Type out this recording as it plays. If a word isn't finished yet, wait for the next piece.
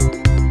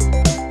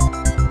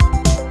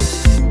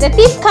The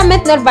thief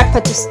cometh not but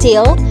for to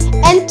steal,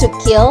 and to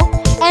kill,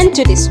 and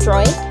to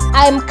destroy.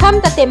 I am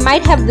come that they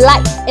might have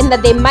life, and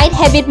that they might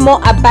have it more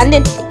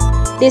abundantly.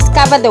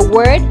 Discover the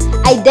Word,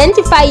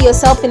 identify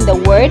yourself in the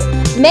Word,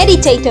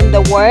 meditate on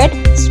the Word,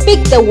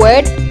 speak the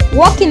Word,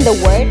 walk in the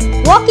Word,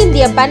 walk in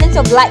the abundance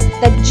of life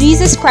that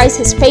Jesus Christ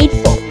has paid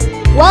for.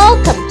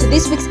 Welcome to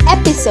this week's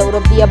episode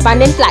of The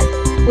Abundant Life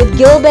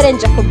with Gilbert and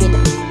Jacobina,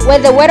 where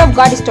the Word of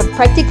God is taught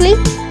practically,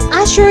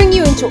 ushering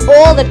you into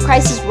all that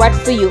Christ has wrought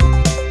for you.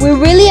 We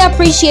really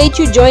appreciate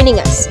you joining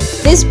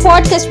us. This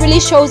podcast really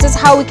shows us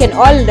how we can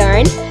all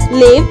learn,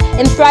 live,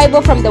 and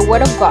thrive from the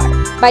Word of God.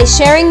 By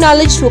sharing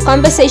knowledge through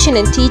conversation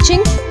and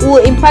teaching, we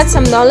will impart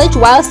some knowledge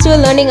while still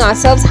learning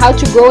ourselves how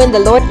to grow in the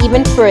Lord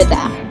even further.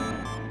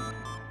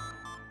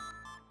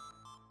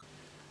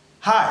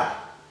 Hi,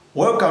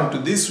 welcome to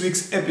this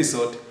week's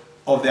episode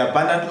of The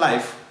Abundant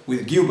Life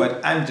with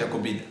Gilbert and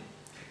Jacobina.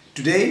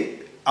 Today,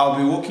 I'll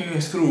be walking you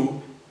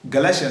through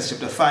Galatians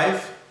chapter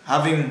 5,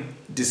 having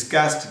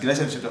discussed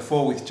Galatians chapter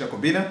 4 with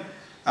Jacobina,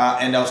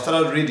 and I'll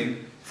start out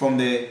reading from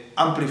the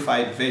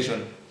Amplified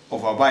version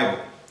of our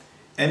Bible.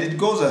 And it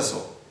goes as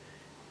so.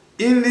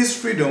 In this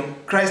freedom,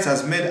 Christ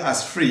has made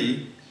us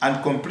free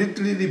and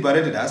completely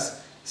liberated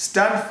us.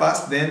 Stand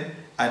fast then,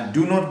 and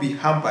do not be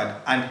hampered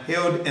and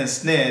held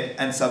ensnared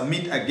and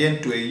submit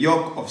again to a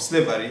yoke of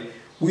slavery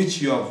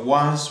which you have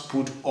once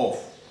put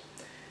off.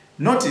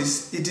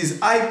 Notice, it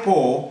is I,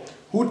 Paul,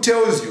 who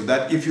tells you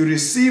that if you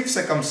receive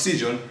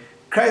circumcision,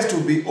 Christ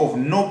will be of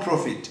no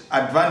profit,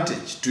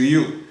 advantage to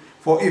you.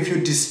 For if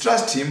you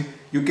distrust him,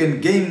 you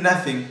can gain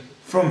nothing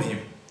from him.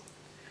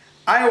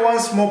 I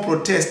once more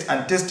protest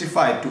and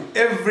testify to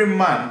every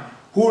man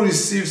who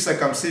receives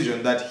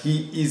circumcision that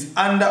he is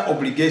under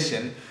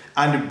obligation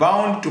and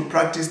bound to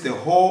practice the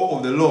whole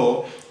of the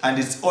law and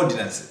its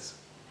ordinances.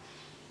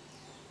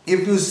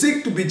 If you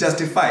seek to be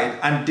justified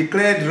and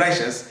declared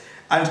righteous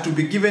and to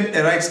be given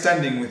a right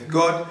standing with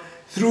God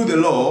through the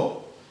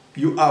law,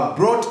 you are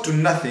brought to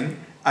nothing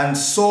and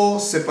so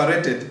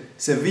severed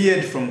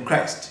from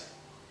Christ.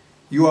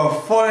 You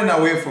have fallen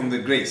away from the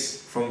grace,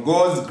 from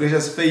God's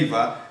gracious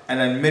favor and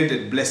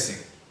unmerited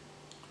blessing.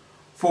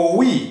 For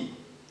we,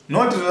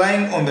 not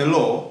relying on the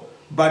law,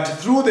 but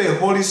through the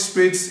Holy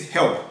Spirit's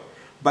help,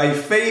 by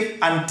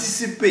faith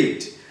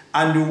anticipate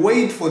and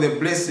wait for the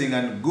blessing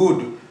and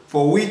good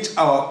for which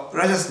our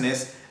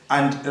righteousness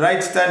and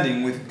right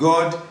standing with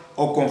God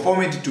or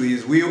conformity to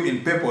his will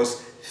in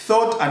purpose,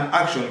 thought and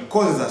action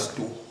causes us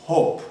to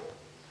hope.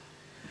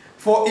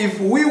 For if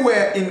we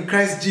were in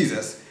Christ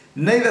Jesus,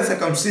 neither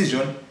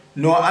circumcision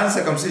nor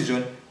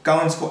uncircumcision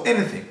counts for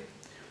anything,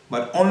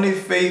 but only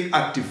faith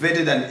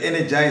activated and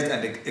energized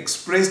and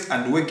expressed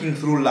and working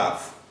through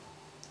love.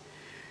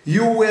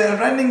 You were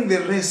running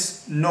the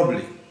race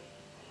nobly.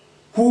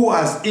 Who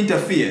has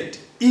interfered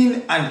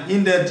in and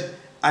hindered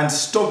and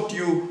stopped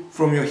you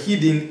from your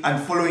heeding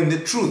and following the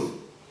truth?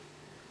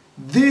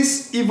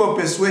 This evil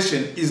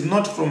persuasion is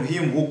not from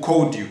him who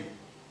called you,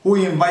 who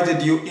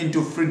invited you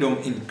into freedom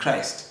in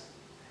Christ.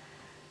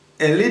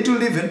 A little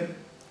leaven,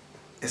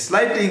 a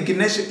slight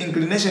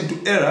inclination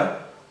to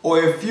error,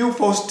 or a few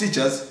false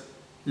teachers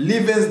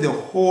leavens the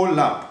whole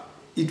lump.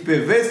 It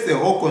perverts the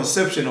whole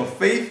conception of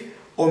faith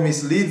or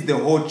misleads the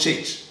whole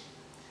church.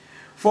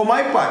 For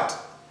my part,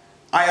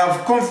 I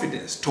have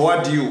confidence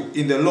toward you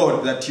in the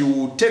Lord that you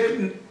will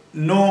take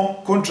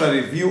no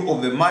contrary view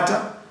of the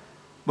matter,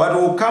 but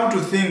will come to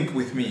think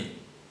with me.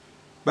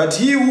 But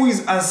he who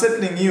is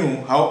unsettling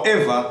you,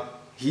 however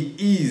he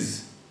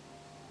is,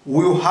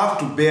 will have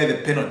to bear the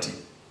penalty.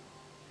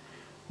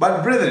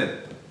 But brethren,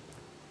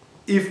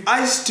 if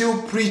I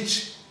still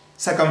preach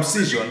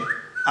circumcision,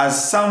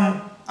 as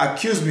some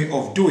accuse me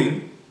of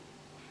doing,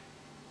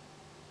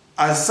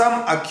 as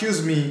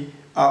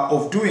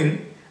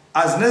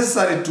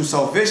necessary to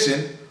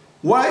salvation,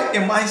 why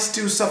am I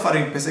still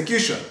suffering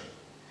persecution?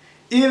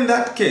 In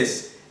that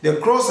case, the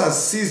cross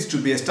has ceased to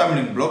be a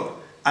stumbling block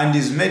and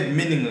is made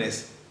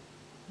meaningless,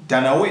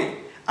 done away.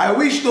 I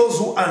wish those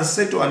who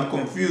unsettle and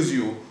confuse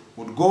you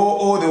would go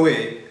all the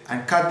way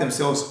and cut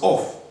themselves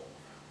off.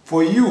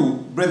 For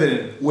you,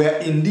 brethren, were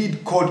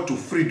indeed called to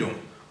freedom.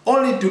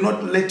 Only do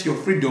not let your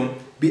freedom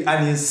be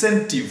an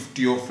incentive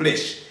to your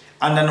flesh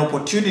and an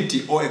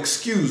opportunity or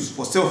excuse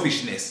for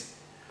selfishness.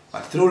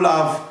 But through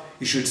love,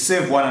 you should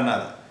save one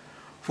another.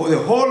 For the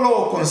whole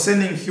law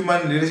concerning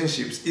human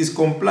relationships is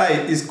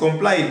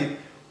complied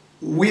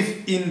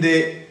with in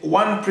the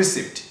one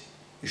precept: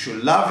 you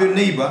should love your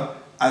neighbor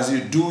as you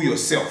do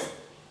yourself.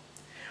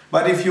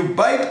 But if you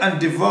bite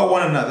and devour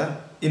one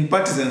another in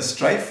partisan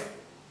strife,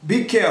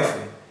 be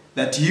careful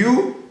that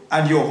you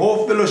and your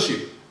whole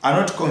fellowship are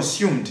not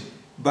consumed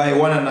by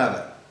one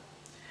another.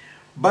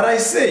 But I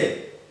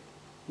say,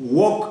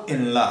 walk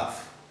in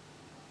love,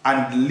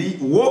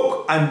 and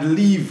walk and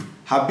live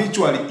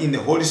habitually in the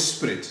Holy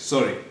Spirit.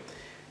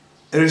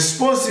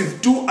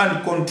 Responsive to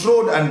and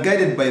controlled and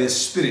guided by the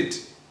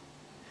Spirit.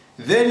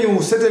 Then you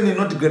will certainly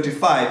not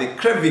gratify the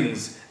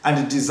cravings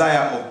and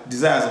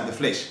desires of the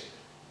flesh,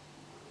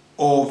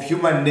 of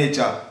human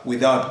nature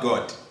without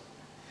God.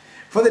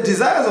 For the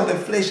desires of the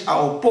flesh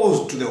are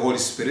opposed to the Holy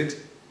Spirit,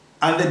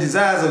 and the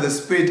desires of the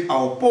Spirit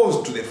are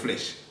opposed to the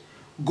flesh.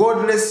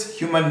 Godless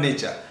human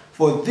nature.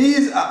 For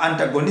these are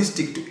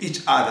antagonistic to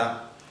each other,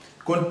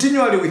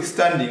 continually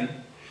withstanding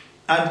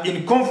and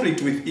in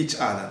conflict with each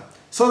other,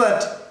 so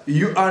that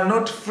you are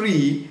not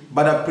free,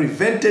 but are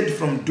prevented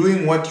from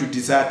doing what you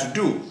desire to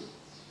do.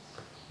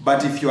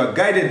 But if you are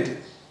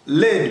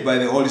led by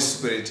the Holy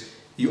Spirit,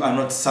 you are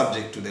not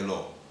subject to the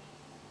law.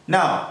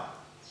 Now,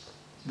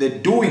 the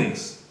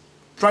doings,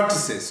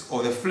 practices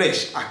of the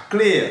flesh are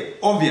clear,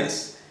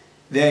 obvious.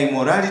 They are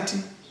immorality,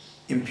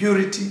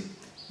 impurity,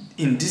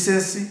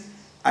 indecency,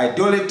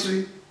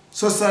 idolatry,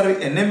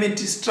 sorcery,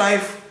 enmity,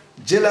 strife,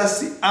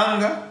 jealousy,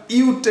 anger,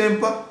 ill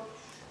temper,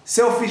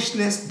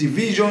 selfishness,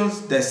 divisions,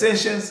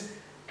 dissensions,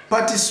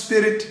 party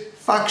spirit,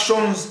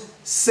 factions,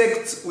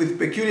 sects with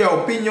peculiar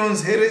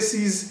opinions,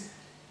 heresies,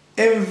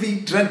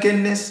 envy,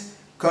 drunkenness,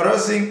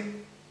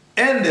 carousing,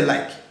 and the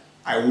like.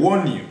 I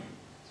warn you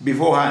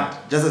beforehand,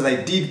 just as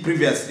I did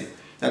previously,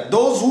 that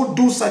those who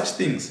do such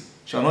things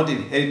shall not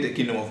inherit the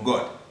kingdom of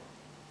God.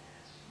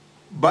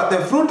 But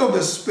the fruit of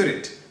the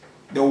Spirit,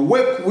 the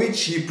work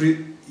which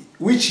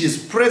His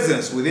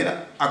presence within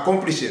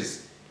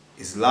accomplishes,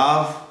 is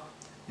love,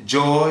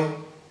 joy,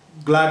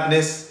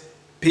 gladness,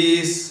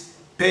 peace,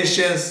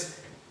 patience,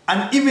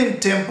 and even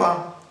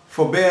temper,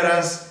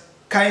 forbearance,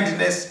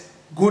 kindness,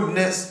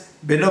 goodness,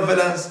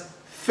 benevolence,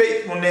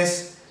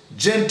 faithfulness,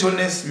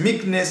 gentleness,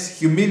 meekness,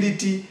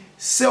 humility,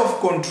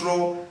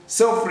 self-control,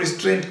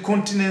 self-restraint,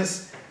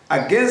 continence.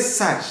 Against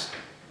such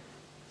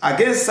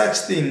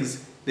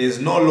things there is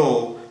no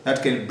law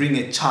that can bring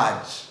a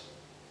charge.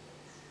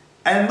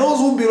 And those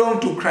who belong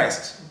to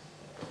Christ,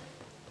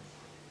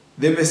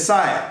 the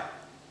Messiah,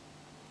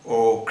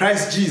 or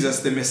Christ Jesus,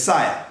 the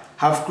Messiah,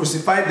 have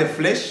crucified the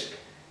flesh,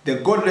 the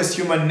godless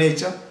human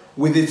nature,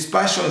 with its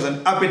passions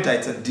and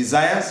appetites and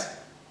desires.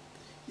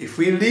 If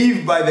we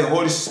live by the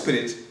Holy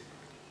Spirit,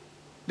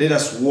 let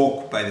us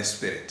walk by the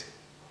Spirit.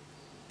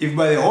 If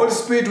by the Holy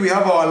Spirit we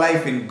have our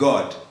life in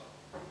God,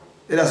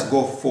 let us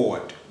go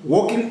forward,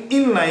 walking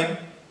in line,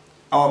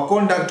 our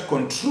conduct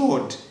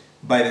controlled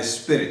by the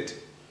Spirit.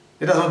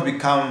 Let us not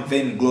become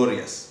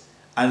vainglorious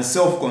and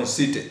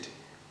self-conceited,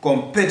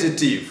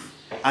 competitive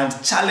and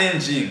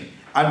challenging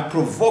and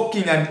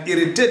provoking and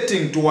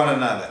irritating to one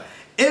another,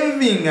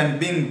 envying and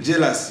being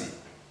jealousy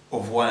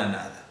of one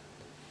another.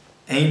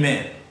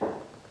 Amen.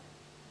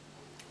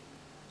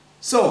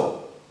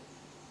 So,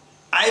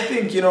 I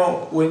think,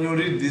 when you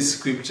read this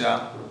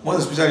scripture,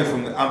 most especially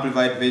from the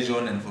Amplified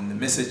Version and from the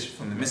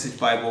Message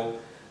Bible,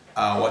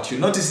 what you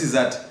notice is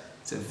that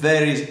it's a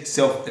very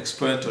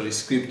self-explanatory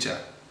scripture.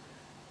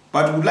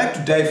 But we'd like to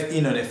dive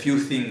in on a few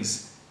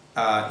things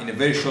in a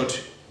very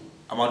short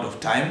amount of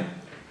time.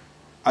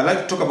 I'd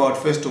like to talk about,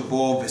 first of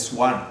all, verse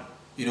 1,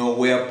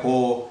 where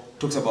Paul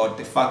talks about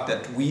the fact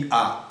that we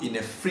are in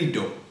a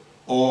freedom.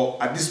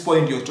 Or at this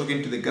point, you're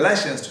talking to the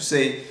Galatians to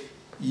say,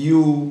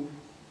 you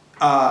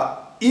are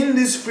in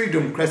this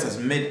freedom Christ has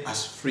made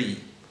us free,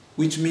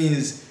 which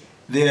means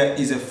there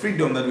is a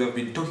freedom that we have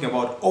been talking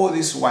about all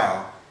this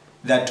while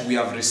that we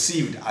have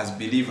received as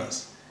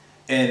believers,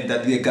 and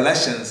that the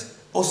Galatians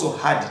also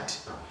had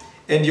it.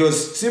 And he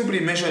was simply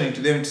mentioning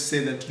to them to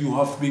say that you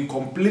have been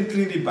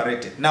completely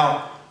liberated.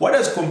 Now, what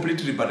does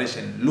complete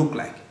liberation look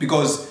like?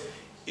 Because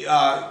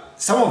a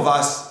lot of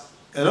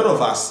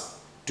us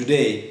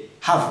today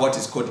have what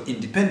is called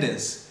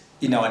independence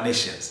in our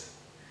nations.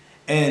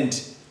 And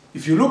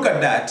if you look at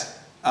that,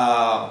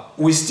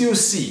 we still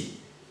see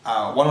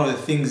one of the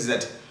things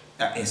that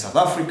in South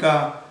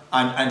Africa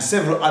and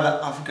several other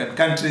African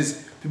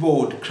countries, people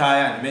would cry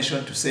and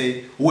mention to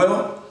say,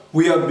 well,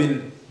 we have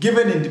been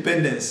given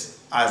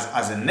independence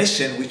as a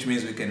nation, which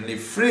means we can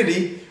live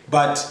freely,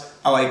 but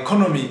our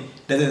economy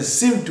doesn't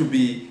seem to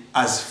be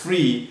as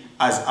free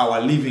as our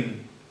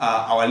living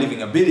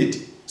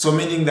ability. So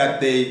meaning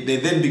that they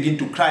then begin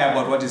to cry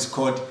about what is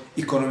called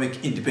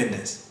economic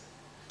independence.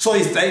 So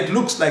it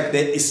looks like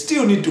they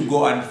still need to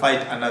go and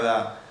fight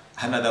another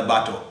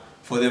battle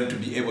for them to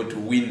be able to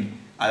win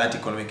that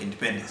economic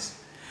independence.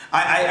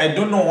 I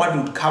don't know what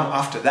would come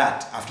after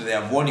that, after they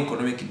have won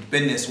economic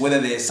independence, whether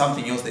there is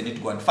something else they need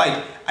to go and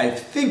fight. I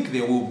think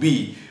there will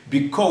be,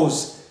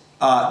 because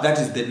that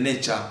is the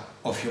nature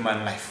of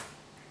human life.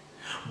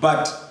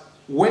 But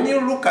when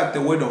you look at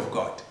the Word of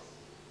God,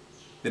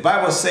 the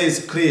Bible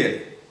says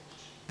clearly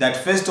that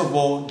first of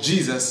all,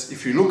 Jesus,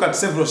 if you look at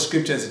several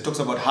scriptures, it talks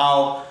about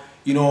how,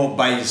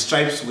 by His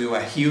stripes we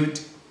were healed.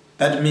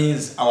 That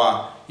means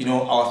our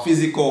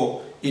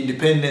physical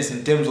independence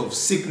in terms of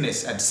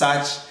sickness and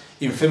such,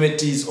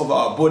 infirmities of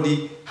our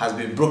body has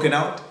been broken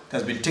out,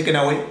 has been taken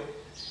away.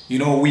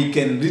 We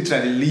can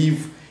literally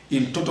live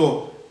in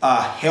total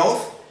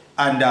health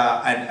and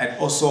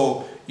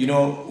also,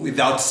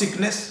 without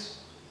sickness.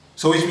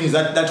 So which means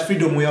that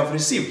freedom we have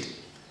received.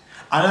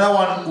 Another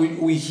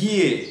one, we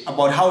hear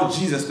about how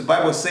Jesus, the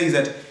Bible says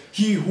that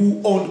He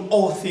who owned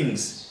all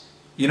things,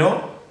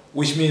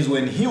 which means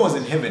when He was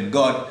in heaven,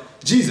 God,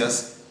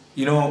 Jesus,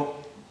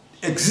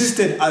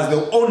 existed as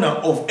the owner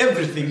of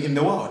everything in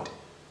the world.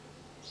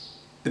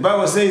 The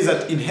Bible says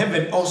that in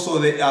heaven also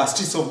there are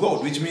streets of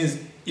gold, which means,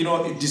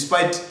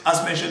 despite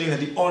us mentioning that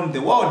he owned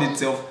the world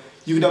itself,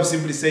 you could have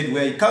simply said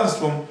where he comes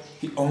from,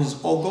 he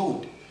owns all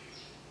gold.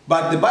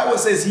 But the Bible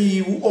says he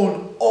who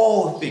owned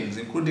all things,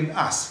 including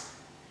us,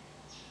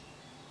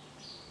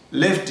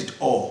 left it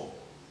all,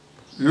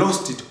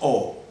 lost it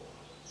all,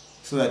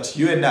 so that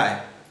you and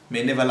I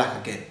may never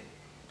lack again.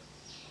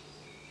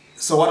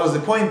 So what was the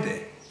point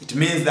there? It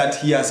means that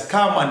he has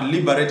come and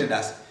liberated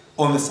us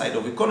on the side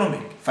of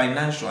economic,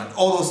 financial, and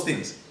all those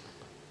things.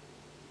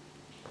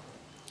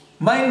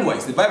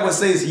 Mind-wise, the Bible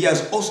says he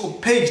has also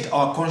purged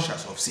our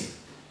conscience of sin.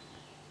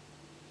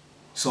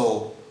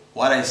 So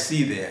what I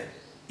see there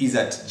is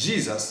that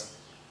Jesus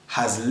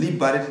has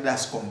liberated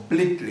us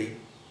completely,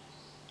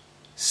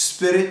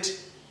 spirit,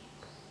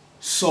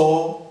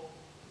 soul,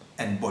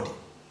 and body.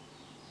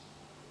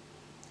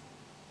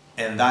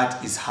 And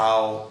that is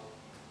how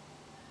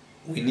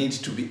we need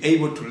to be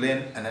able to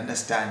learn and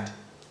understand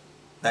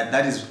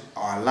that is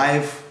our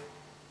life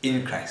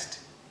in Christ.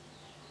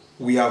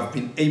 We have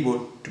been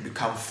able to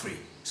become free.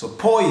 So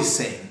Paul is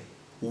saying,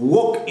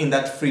 walk in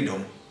that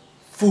freedom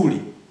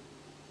fully.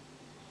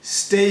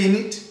 Stay in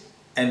it,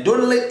 and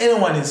don't let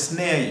anyone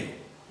ensnare you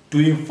to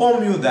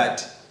inform you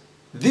that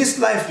this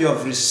life you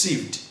have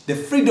received, the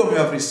freedom you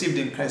have received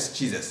in Christ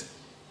Jesus,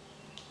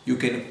 you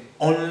can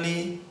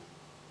only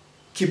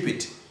keep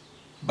it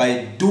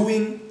by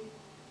doing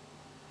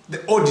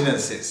the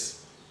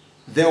ordinances.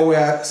 There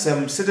were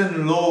some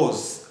certain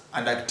laws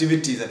and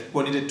activities that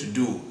people needed to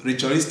do,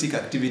 ritualistic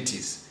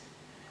activities,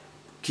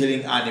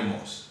 killing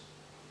animals,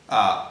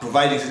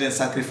 providing certain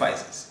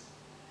sacrifices,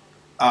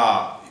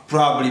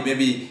 probably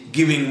maybe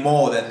giving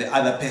more than the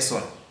other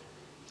person,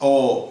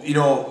 or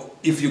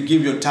if you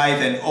give your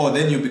tithe and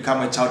then you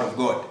become a child of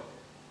God.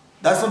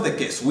 That's not the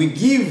case. We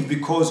give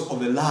because of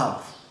the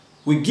love.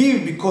 We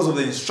give because of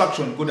the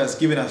instruction God has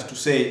given us to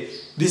say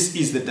this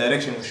is the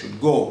direction we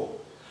should go,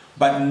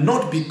 but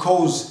not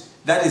because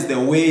that is the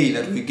way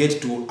that we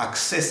get to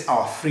access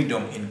our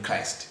freedom in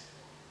Christ.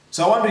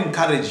 So I want to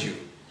encourage you.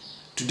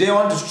 Today I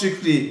want to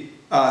strictly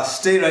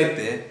stay right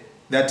there,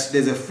 that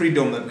there's a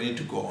freedom that we need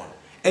to go on.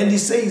 And he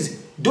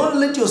says, don't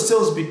let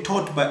yourselves be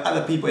taught by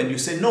other people. And you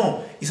say,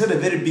 no, it's not a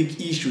very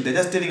big issue. They're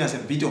just telling us a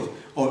bit of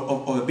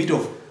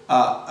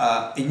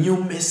a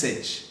new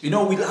message. We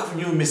love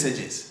new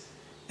messages.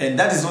 And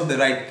that is not the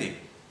right thing.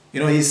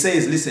 He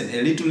says, listen,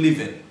 a little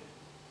leaven,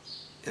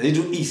 a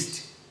little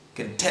yeast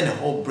can turn a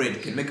whole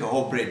bread, can make a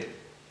whole bread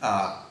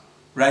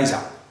rise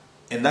up.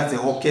 And that's the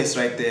whole case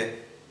right there,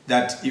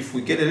 that if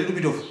we get a little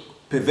bit of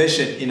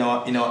perversion in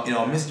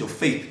our message of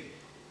faith,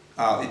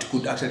 it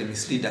could actually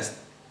mislead us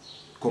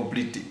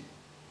completely.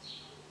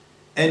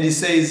 And he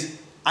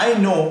says, I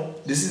know,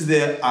 this is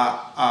the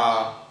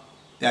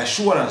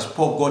assurance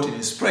Paul got in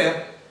his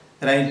prayer,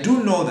 that I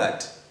do know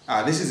that,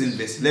 this is in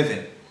verse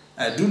 11,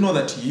 I do know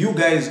that you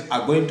guys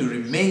are going to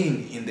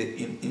remain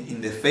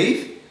in the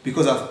faith,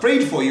 because I've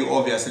prayed for you,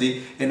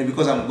 obviously, and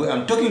because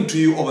I'm talking to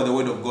you over the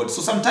word of God.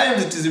 So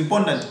sometimes it is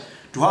important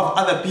to have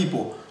other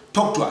people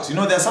talk to us. There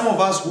are some of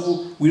us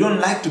who we don't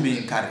like to be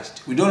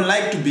encouraged. We don't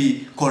like to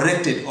be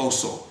corrected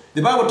also.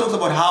 The Bible talks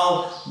about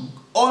how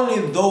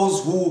only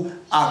those who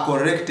are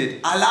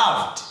corrected are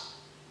loved.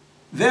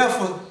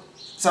 Therefore,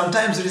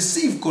 sometimes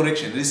receive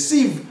correction,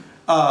 receive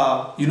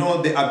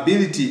the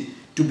ability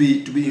to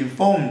be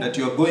informed that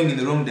you are going in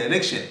the wrong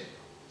direction.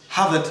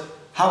 Have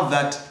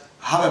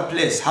a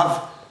place,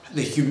 have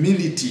the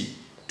humility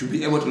to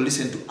be able to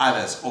listen to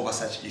others over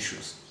such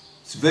issues.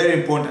 It's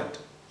very important.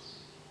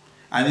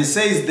 And he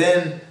says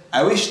then,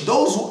 I wish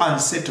those who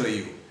unsettle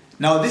you.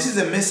 Now this is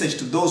a message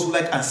to those who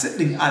like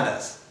unsettling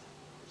others.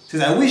 He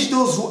says, I wish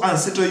those who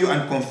unsettle you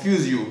and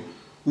confuse you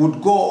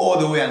would go all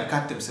the way and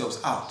cut themselves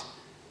out.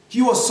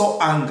 He was so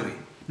angry.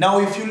 Now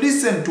if you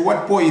listen to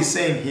what Paul is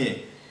saying here,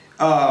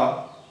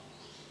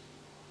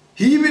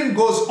 he even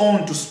goes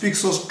on to speak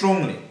so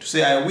strongly, to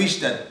say, I wish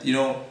that,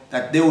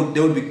 that they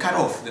would be cut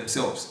off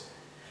themselves.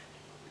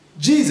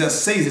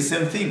 Jesus says the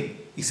same thing.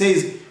 He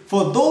says,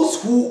 for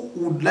those who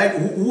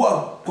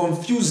are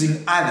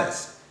confusing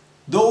others,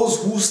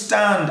 those who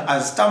stand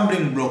as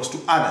stumbling blocks to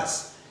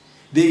others,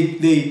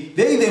 they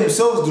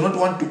themselves do not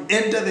want to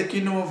enter the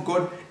kingdom of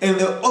God, and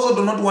they also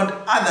do not want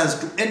others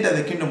to enter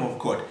the kingdom of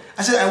God.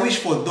 I said, I wish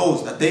for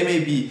those that they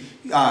may be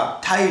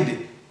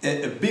tied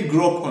a big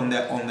rock on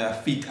their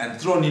feet and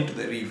thrown into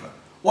the river.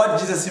 What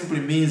Jesus simply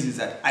means is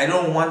that I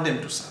don't want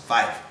them to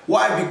survive.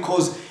 Why?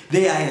 Because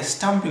they are a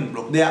stumbling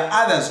block. There are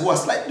others who are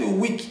slightly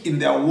weak in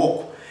their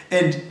walk,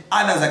 and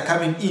others are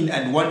coming in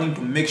and wanting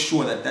to make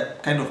sure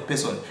that kind of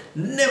person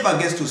never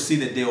gets to see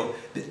the day,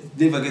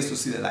 never gets to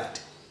see the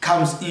light.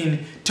 Comes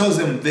in, tells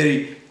them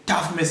very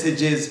tough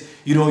messages.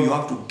 You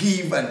have to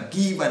give and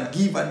give and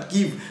give and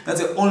give.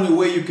 That's the only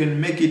way you can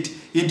make it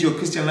into your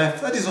Christian life.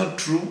 That is not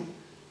true.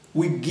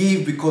 We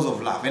give because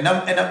of love. And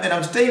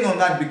I'm staying on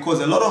that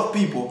because a lot of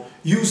people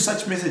use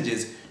such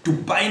messages to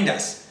bind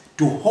us,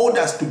 to hold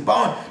us, to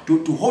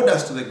hold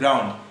us to the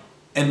ground,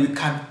 and we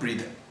can't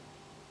breathe.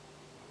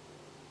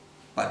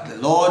 But the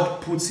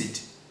Lord puts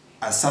it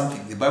as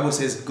something. The Bible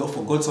says,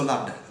 for God so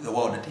loved the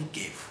world that he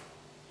gave.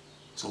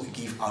 So we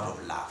give out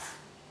of love.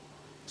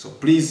 So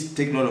please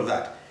take note of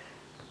that.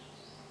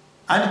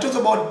 And it talks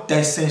about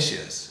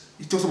dissensions.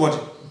 It talks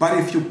about, but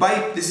if you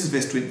bite, this is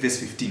verse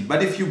 15,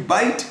 but if you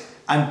bite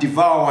and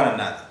devour one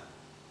another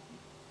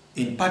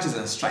in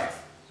partisan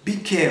strife, be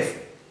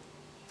careful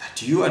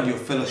that you and your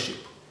fellowship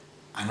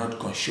are not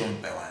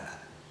consumed by one another.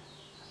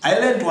 I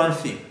learned one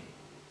thing,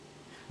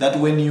 that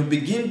when you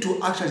begin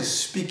to actually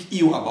speak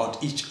ill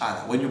about each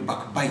other, when you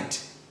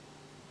backbite,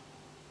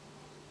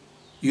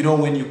 you know,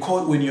 when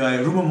you are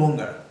a rumor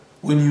monger,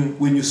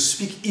 when you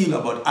speak ill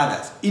about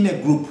others in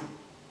a group,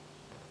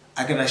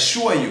 I can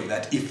assure you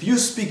that if you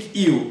speak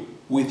ill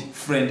with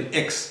friend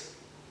X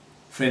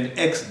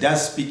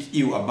does speak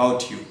ill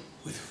about you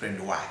with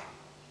friend Y.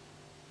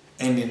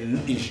 And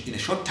in a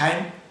short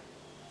time,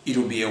 it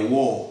will be a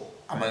war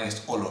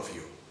amongst all of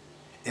you.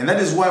 And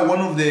that is why one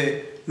of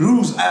the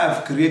rules I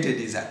have created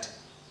is that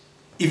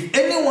if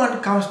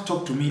anyone comes to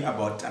talk to me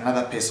about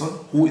another person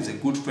who is a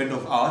good friend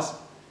of ours,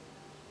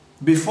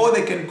 before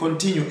they can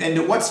continue,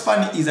 and what's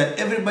funny is that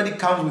everybody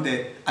comes with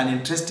an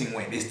interesting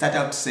way. They start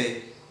out to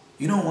say,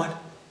 you know what?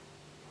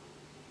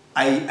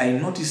 I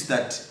noticed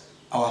that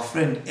our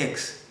friend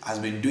X has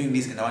been doing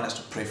this and I want us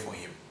to pray for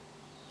him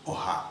or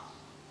her.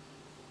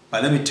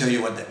 But let me tell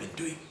you what they've been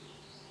doing.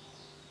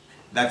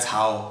 That's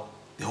how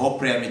the whole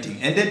prayer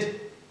meeting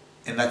ended,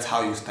 and that's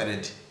how you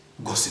started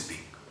gossiping.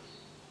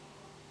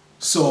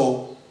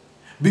 So,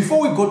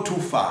 before we go too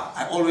far,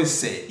 I always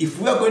say, if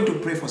we are going to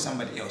pray for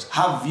somebody else,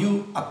 have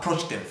you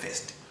approach them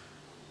first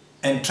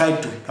and try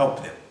to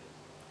help them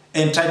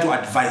and try to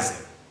advise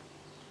them.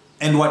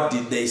 And what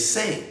did they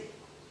say?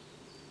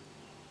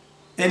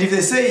 And if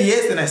they say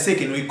yes, then I say,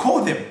 can we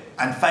call them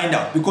and find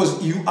out?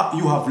 Because you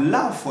have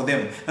love for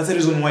them. That's the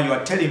reason why you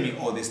are telling me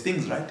all these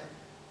things, right?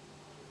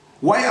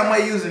 Why am I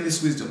using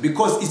this wisdom?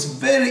 Because it's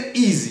very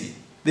easy.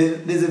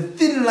 There's a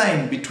thin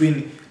line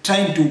between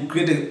trying to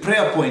create a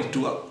prayer point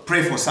to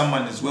pray for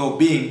someone's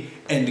well-being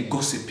and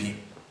gossiping.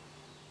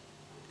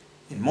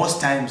 And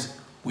most times,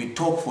 we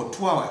talk for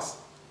 2 hours.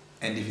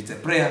 And if it's a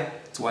prayer,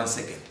 it's 1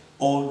 second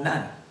or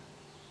none.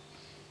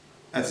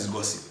 That is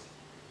gossip.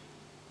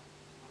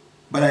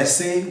 But I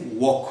say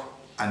walk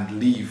and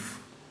live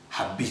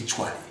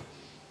habitually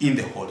in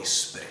the Holy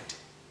Spirit.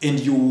 And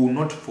you will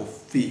not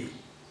fulfill.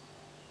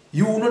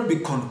 You will not be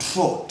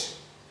controlled.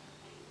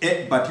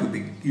 But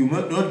you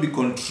will not be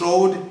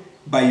controlled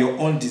by your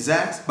own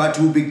desires, but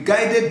you will be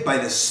guided by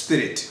the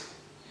Spirit.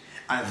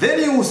 And then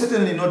you will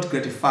certainly not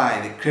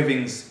gratify the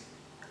cravings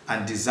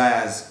and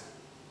desires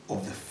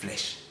of the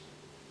flesh.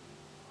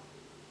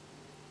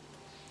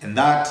 And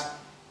that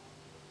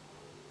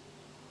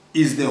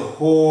is the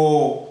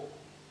whole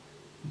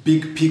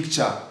big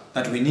picture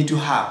that we need to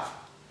have.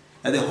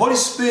 And the Holy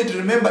Spirit,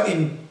 remember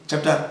in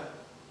chapter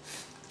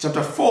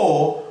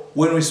 4,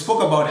 when we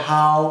spoke about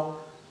how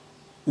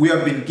we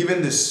have been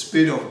given the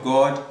Spirit of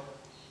God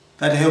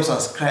that helps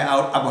us cry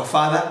out, Abba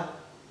Father,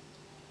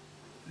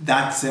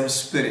 that same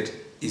Spirit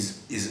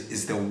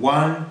is the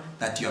one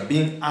that you are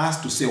being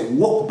asked to say,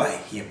 walk by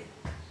Him,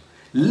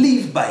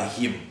 live by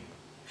Him,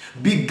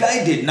 be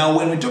guided. Now,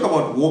 when we talk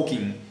about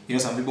walking,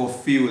 some people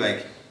feel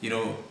like,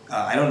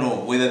 I don't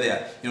know whether they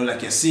are,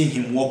 like you're seeing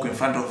Him walk in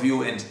front of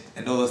you and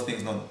all those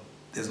things. No,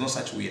 there's no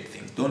such weird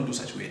things. Don't do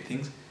such weird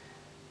things.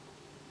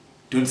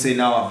 Don't say,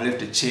 now I've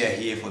left a chair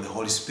here for the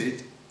Holy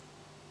Spirit.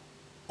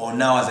 Or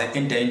now as I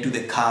enter into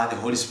the car, the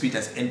Holy Spirit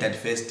has entered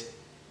first.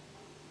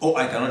 Or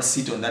I cannot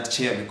sit on that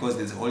chair because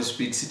there's a Holy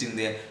Spirit sitting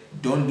there.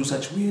 Don't do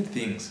such weird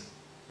things.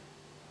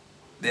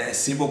 The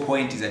simple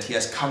point is that He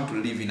has come to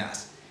live in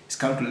us. He's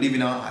come to live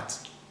in our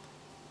hearts.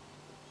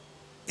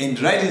 And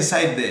right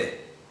inside there,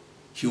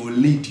 He will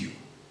lead you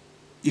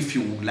if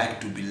you would like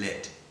to be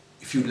led.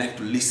 If you would like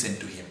to listen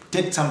to Him.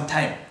 Take some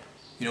time,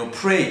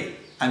 pray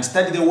and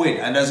study the Word.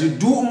 And as you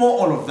do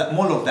more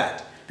of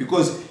that,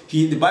 because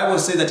the Bible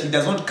says that He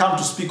does not come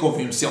to speak of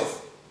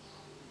Himself.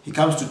 He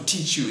comes to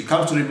teach you. He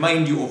comes to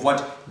remind you of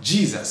what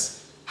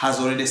Jesus has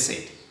already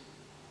said.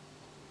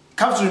 He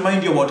comes to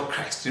remind you about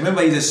Christ.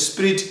 Remember, He's the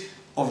Spirit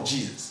of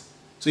Jesus.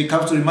 So He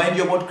comes to remind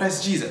you about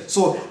Christ Jesus.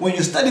 So when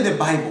you study the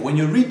Bible, when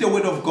you read the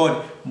Word of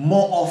God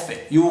more often,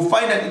 you will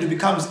find that it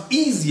becomes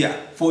easier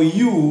for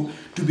you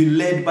to be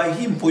led by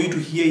Him, for you to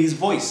hear His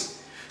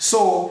voice.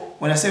 So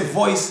when I say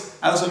voice,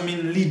 I also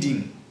mean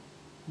leading,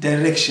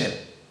 direction,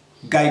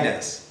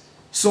 guidance.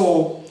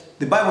 So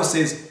the Bible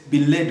says,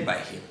 be led by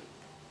Him.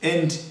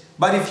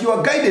 But if you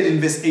are guided in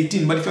verse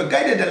 18, but if you are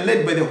guided and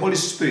led by the Holy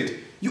Spirit,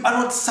 you are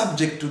not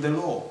subject to the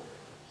law.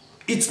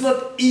 It's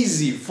not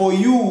easy for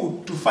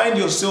you to find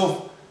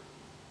yourself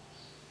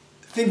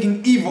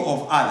thinking evil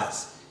of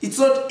others. It's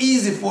not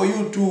easy for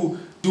you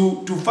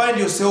to find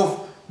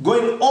yourself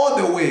going all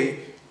the way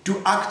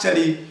to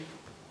actually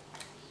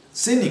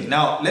sinning.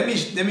 Now, let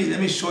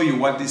me show you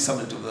what this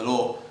subject of the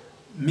law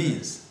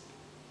means.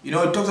 It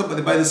talks about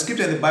the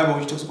scripture in the Bible,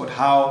 which talks about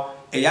how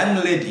a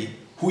young lady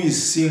who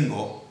is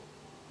single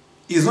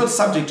is not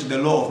subject to the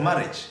law of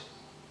marriage.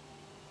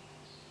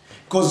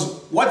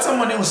 Because what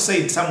someone else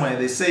said somewhere,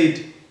 they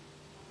said,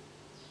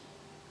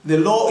 the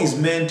law is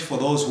meant for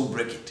those who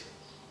break it.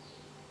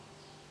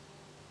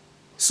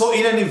 So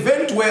in an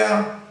event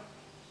where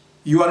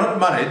you are not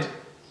married,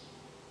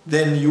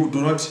 then you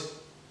do not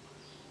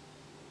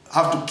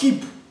have to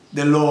keep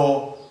the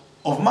law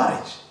of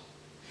marriage.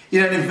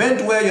 In an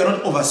event where you're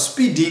not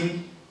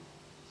overspeeding,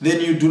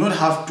 then you do not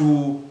have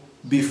to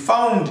be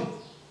found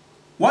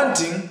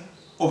wanting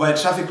over a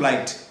traffic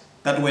light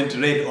that went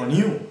red on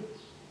you.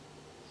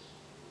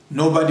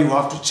 Nobody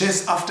will have to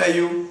chase after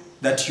you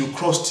that you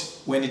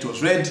crossed when it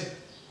was red,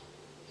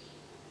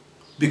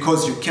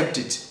 because you kept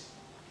it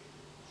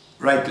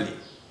rightly.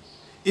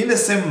 In the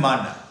same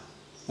manner,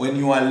 when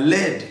you are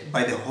led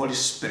by the Holy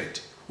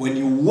Spirit, when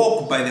you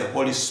walk by the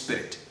Holy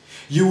Spirit,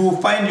 you will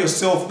find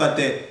yourself that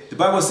the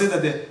Bible says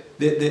that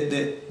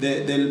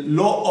the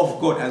law of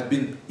God has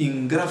been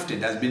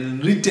engrafted, has been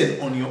written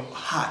on your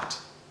heart.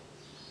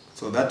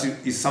 So that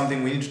is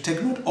something we need to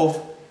take note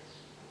of,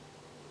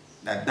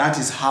 that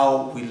is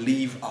how we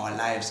live our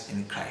lives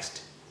in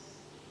Christ,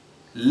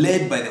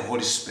 led by the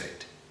Holy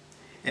Spirit.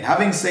 And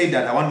having said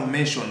that, I want to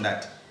mention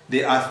that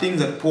there are things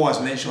that Paul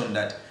has mentioned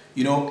that,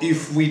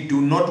 if we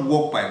do not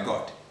walk by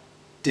God,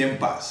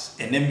 tempers,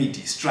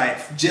 enmity,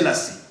 strife,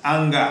 jealousy,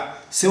 anger,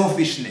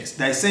 selfishness,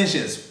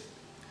 dissensions,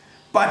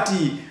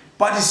 party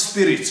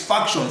spirits,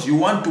 factions, you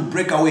want to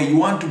break away, you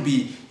want to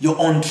be your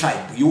own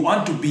tribe, you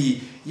want to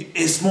be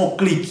a small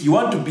clique, you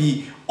want to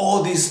be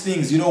all these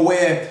things,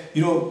 where,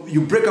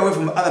 you break away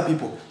from other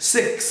people,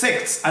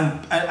 sects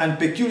and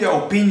peculiar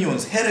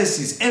opinions,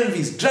 heresies,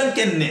 envies,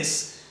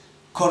 drunkenness,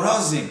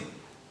 carousing.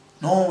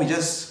 No, we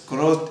just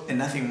caroused and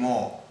nothing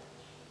more.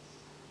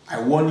 I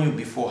warn you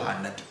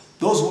beforehand that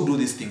those who do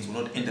these things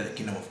will not enter the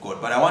kingdom of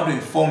God. But I want to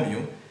inform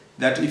you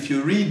that if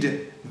you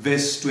read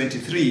verse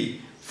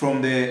 23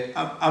 from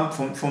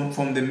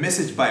the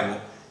Message Bible,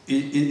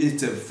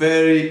 it's a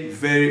very,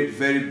 very,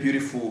 very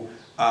beautiful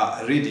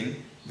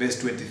reading, verse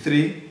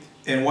 23.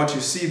 And what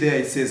you see there,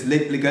 it says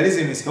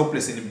legalism is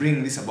helpless in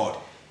bringing this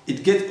about.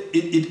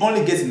 It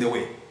only gets in the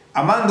way.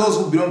 Among those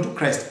who belong to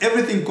Christ,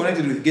 everything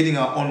connected with getting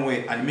our own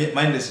way and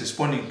mindless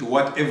responding to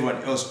what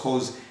everyone else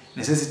calls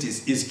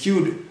necessities is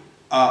killed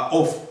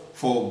off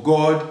for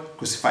God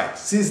crucified.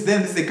 Since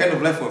then, this is the kind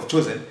of life we have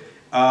chosen.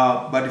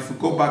 But if we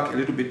go back a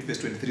little bit, verse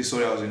 23,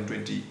 sorry, I was in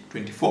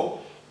 24.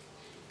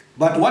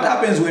 But what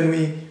happens when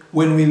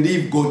we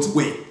live God's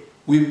way?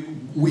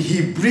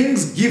 He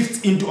brings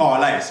gifts into our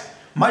lives,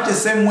 much the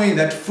same way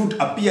that fruit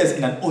appears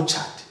in an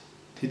orchard.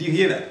 Did you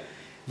hear that?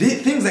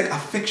 Things like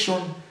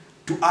affection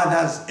to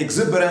others,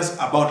 exuberance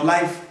about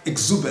life,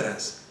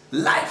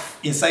 life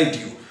inside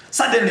you.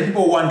 Suddenly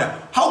people wonder,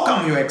 how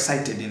come you're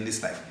excited in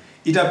this life?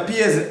 It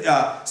appears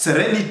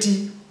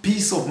serenity,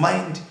 peace of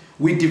mind.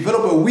 We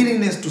develop a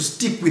willingness to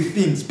stick with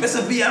things.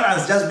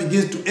 Perseverance just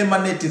begins to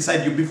emanate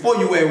inside you. Before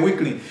you were a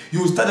weakling,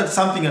 you started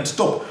something and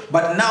stopped.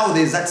 But now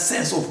there's that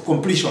sense of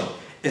completion,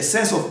 a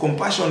sense of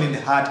compassion in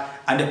the heart,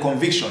 and a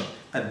conviction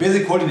that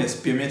basic holiness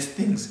permeates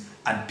things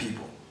and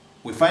people.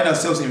 We find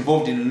ourselves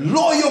involved in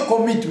loyal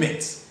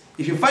commitments.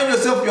 If you find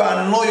yourself you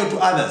are unloyal to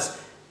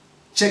others,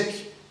 check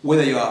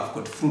whether you have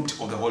got fruit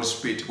of the Holy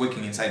Spirit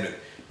working inside you.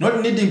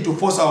 Not needing to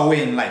force our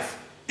way in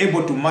life,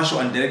 able to marshal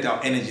and direct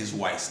our energies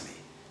wisely.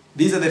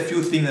 These are the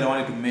few things that I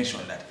wanted to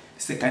mention, that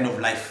it's the kind of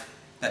life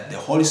that the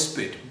Holy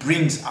Spirit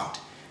brings out.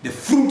 The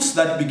fruits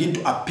that begin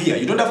to appear.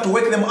 You don't have to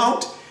work them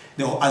out.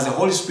 As the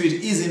Holy Spirit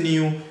is in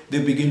you,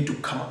 they begin to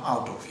come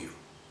out of you.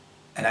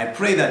 And I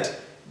pray that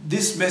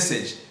this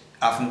message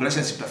from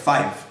Galatians chapter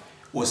 5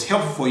 was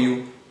helpful for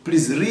you.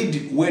 Please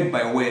read word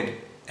by word,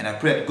 and I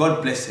pray that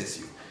God blesses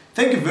you.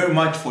 Thank you very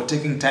much for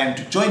taking time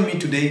to join me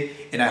today,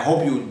 and I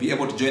hope you will be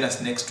able to join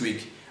us next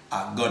week.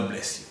 God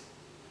bless you.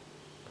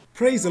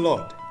 Praise the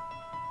Lord.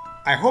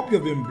 I hope you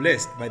have been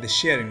blessed by the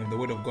sharing of the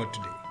Word of God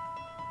today.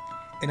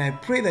 And I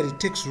pray that it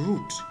takes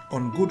root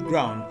on good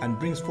ground and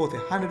brings forth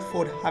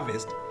 100-fold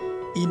harvest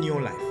in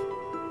your life.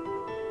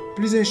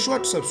 Please ensure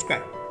to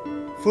subscribe.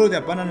 Follow the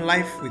Abundant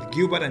Life with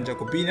Gilbert and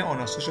Jacobina on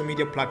our social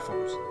media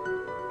platforms.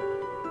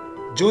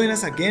 Join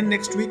us again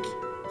next week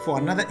for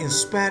another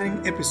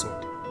inspiring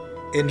episode.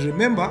 And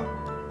remember,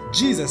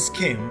 Jesus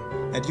came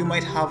that you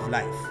might have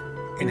life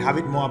and have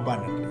it more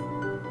abundantly.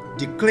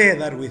 Declare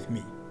that with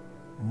me.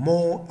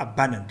 More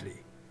abundantly.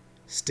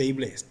 Stay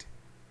blessed.